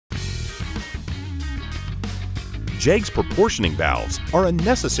JEGS proportioning valves are a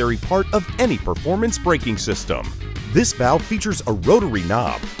necessary part of any performance braking system. This valve features a rotary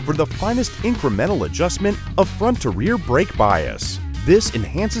knob for the finest incremental adjustment of front to rear brake bias. This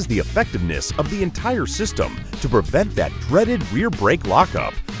enhances the effectiveness of the entire system to prevent that dreaded rear brake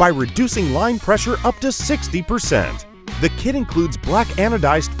lockup by reducing line pressure up to 60%. The kit includes black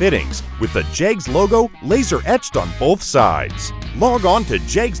anodized fittings with the JEGS logo laser etched on both sides. Log on to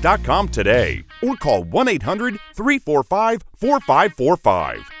jegs.com today or call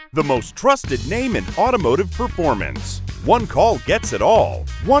 1-800-345-4545. The most trusted name in automotive performance. One call gets it all.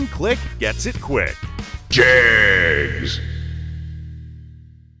 One click gets it quick. JEGS.